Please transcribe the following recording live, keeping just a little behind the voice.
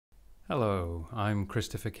Hello, I'm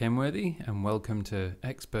Christopher Kenworthy and welcome to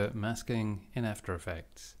Expert Masking in After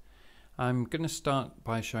Effects. I'm going to start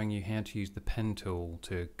by showing you how to use the pen tool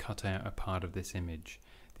to cut out a part of this image.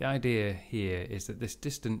 The idea here is that this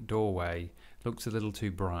distant doorway looks a little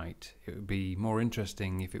too bright. It would be more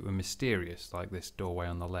interesting if it were mysterious, like this doorway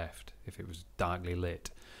on the left, if it was darkly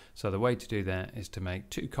lit. So the way to do that is to make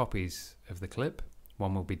two copies of the clip.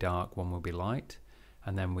 One will be dark, one will be light,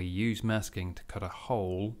 and then we use masking to cut a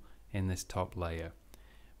hole in this top layer.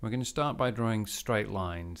 We're going to start by drawing straight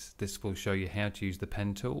lines. This will show you how to use the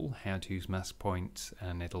pen tool, how to use mask points,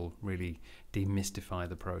 and it'll really demystify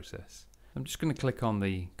the process. I'm just going to click on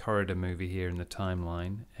the corridor movie here in the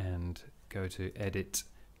timeline and go to Edit,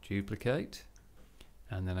 Duplicate,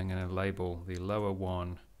 and then I'm going to label the lower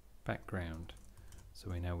one background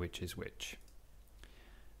so we know which is which.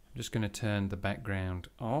 I'm just going to turn the background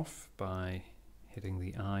off by hitting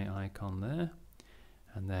the eye icon there,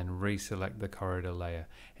 and then reselect the corridor layer.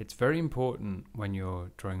 It's very important when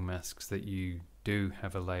you're drawing masks that you do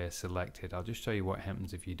have a layer selected. I'll just show you what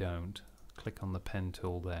happens if you don't. Click on the pen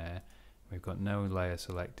tool there. We've got no layer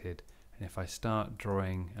selected, and if I start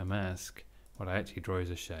drawing a mask, what I actually draw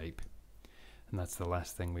is a shape, and that's the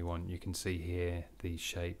last thing we want. You can see here the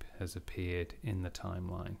shape has appeared in the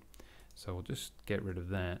timeline. So we'll just get rid of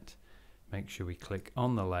that. Make sure we click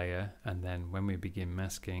on the layer, and then when we begin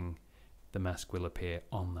masking, the mask will appear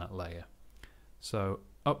on that layer. So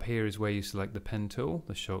up here is where you select the pen tool.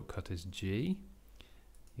 The shortcut is G.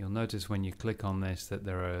 You'll notice when you click on this that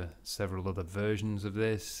there are several other versions of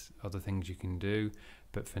this, other things you can do,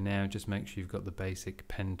 but for now just make sure you've got the basic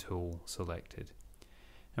pen tool selected.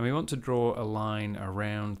 And we want to draw a line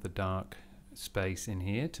around the dark space in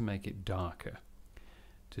here to make it darker.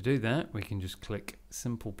 To do that, we can just click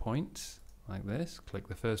simple points like this. Click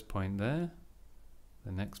the first point there,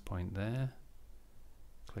 the next point there,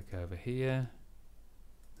 click over here,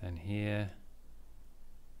 then here,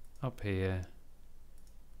 up here,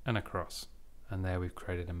 and across. And there we've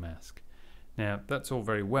created a mask. Now that's all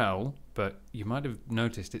very well, but you might have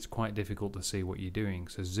noticed it's quite difficult to see what you're doing,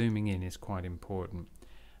 so zooming in is quite important.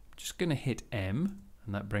 I'm just going to hit M,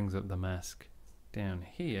 and that brings up the mask down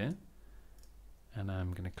here, and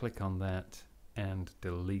I'm going to click on that and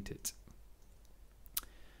delete it.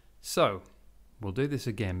 So we'll do this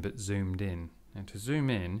again, but zoomed in. Now to zoom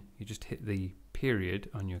in, you just hit the period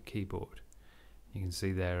on your keyboard. You can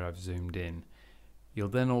see there I've zoomed in. You'll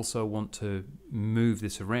then also want to move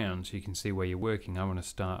this around so you can see where you're working. I want to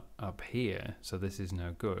start up here, so this is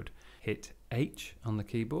no good. Hit H on the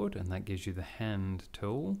keyboard, and that gives you the hand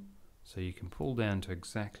tool, so you can pull down to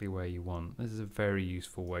exactly where you want. This is a very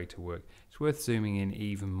useful way to work. It's worth zooming in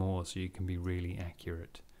even more so you can be really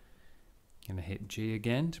accurate. I'm going to hit G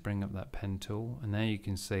again to bring up that pen tool, and now you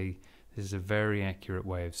can see this is a very accurate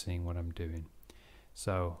way of seeing what I'm doing.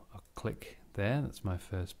 So I'll click there, that's my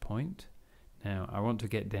first point. Now I want to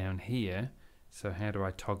get down here, so how do I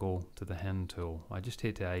toggle to the hand tool? I just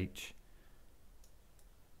hit H,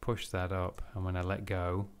 push that up, and when I let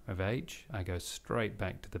go of H, I go straight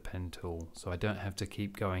back to the pen tool, so I don't have to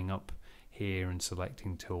keep going up here and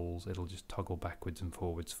selecting tools. It'll just toggle backwards and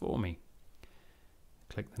forwards for me.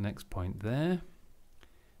 Click the next point there.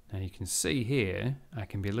 Now you can see here I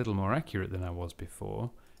can be a little more accurate than I was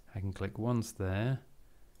before. I can click once there,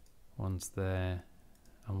 and once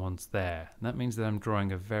there. And that means that I'm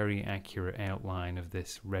drawing a very accurate outline of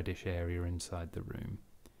this reddish area inside the room.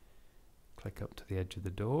 Click up to the edge of the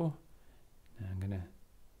door. Now I'm going to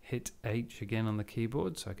hit H again on the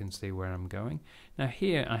keyboard so I can see where I'm going. Now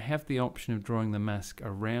here I have the option of drawing the mask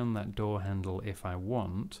around that door handle if I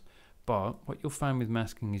want. But what you'll find with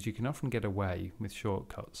masking is you can often get away with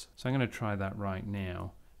shortcuts. So I'm going to try that right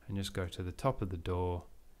now and just go to the top of the door,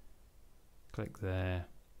 click there,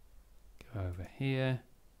 go over here,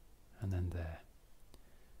 and then there.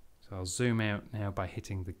 So I'll zoom out now by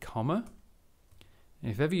hitting the comma.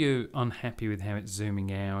 If ever you're unhappy with how it's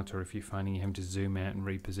zooming out, or if you're finding you have to zoom out and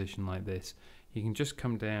reposition like this, you can just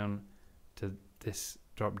come down to this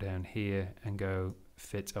drop down here and go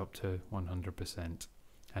fit up to 100%.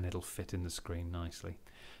 And it'll fit in the screen nicely.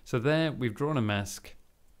 So there we've drawn a mask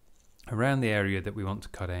around the area that we want to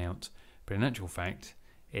cut out, but in actual fact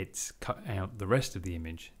it's cut out the rest of the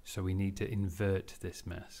image, so we need to invert this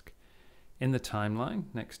mask. In the timeline,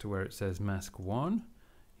 next to where it says mask 1,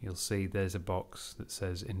 you'll see there's a box that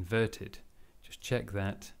says inverted. Just check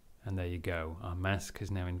that, and there you go. Our mask is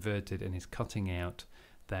now inverted and is cutting out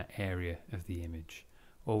that area of the image.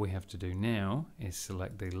 All we have to do now is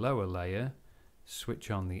select the lower layer, switch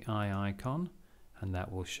on the eye icon, and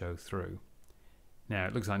that will show through. Now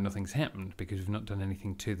it looks like nothing's happened because we've not done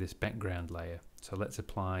anything to this background layer. So let's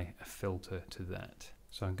apply a filter to that.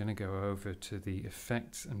 So I'm going to go over to the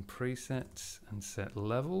effects and presets and set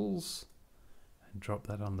levels and drop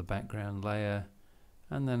that on the background layer,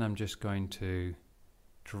 and then I'm just going to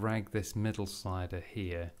drag this middle slider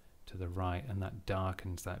here to the right, and that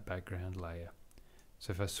darkens that background layer.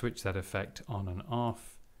 So if I switch that effect on and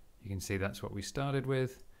off, you can see that's what we started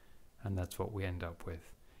with and that's what we end up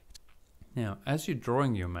with. Now, as you're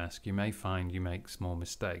drawing your mask, you may find you make small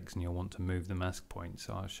mistakes and you'll want to move the mask point.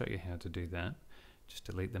 So I'll show you how to do that. Just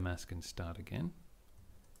delete the mask and start again.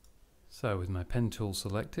 So with my pen tool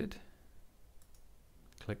selected,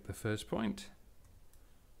 click the first point.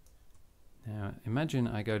 Now imagine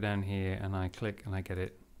I go down here and I click and I get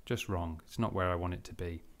it just wrong. It's not where I want it to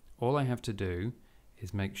be. All I have to do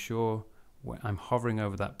is make sure I'm hovering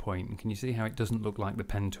over that point, and can you see how it doesn't look like the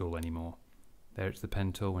pen tool anymore? There it's the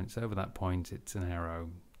pen tool. When it's over that point, it's an arrow.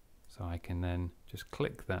 So I can then just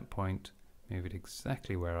click that point, move it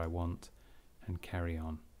exactly where I want, and carry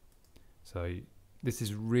on. So this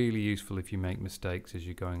is really useful if you make mistakes as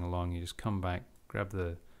you're going along. You just come back, grab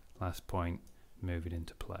the last point, move it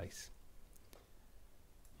into place.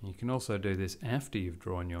 You can also do this after you've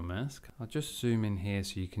drawn your mask. I'll just zoom in here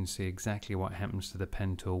so you can see exactly what happens to the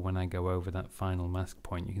pen tool when I go over that final mask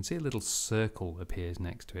point. You can see a little circle appears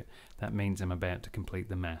next to it. That means I'm about to complete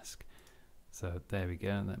the mask. So there we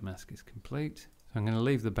go, that mask is complete. So I'm going to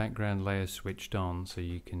leave the background layer switched on so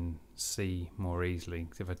you can see more easily,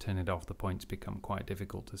 because if I turn it off, the points become quite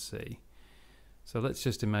difficult to see. So let's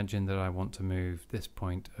just imagine that I want to move this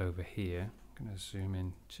point over here. I'm going to zoom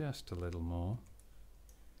in just a little more.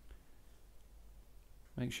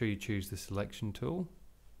 Make sure you choose the selection tool,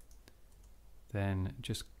 then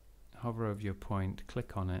just hover over your point,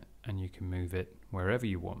 click on it, and you can move it wherever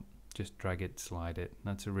you want. Just drag it, slide it.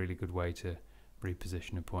 That's a really good way to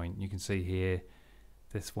reposition a point. You can see here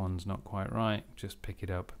this one's not quite right, just pick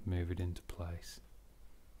it up, move it into place.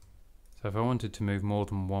 So if I wanted to move more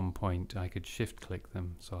than one point, I could shift click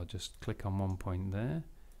them. So I'll just click on one point there,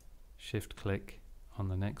 shift click on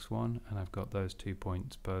the next one, and I've got those 2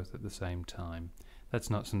 points both at the same time. That's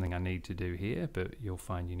not something I need to do here, but you'll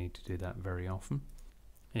find you need to do that very often.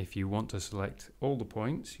 If you want to select all the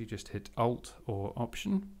points, you just hit Alt or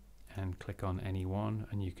Option and click on any one,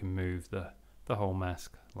 and you can move the whole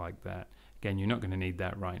mask like that. Again, you're not going to need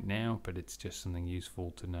that right now, but it's just something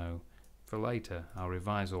useful to know for later. I'll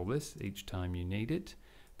revise all this each time you need it,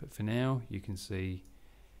 but for now you can see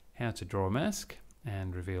how to draw a mask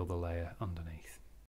and reveal the layer underneath.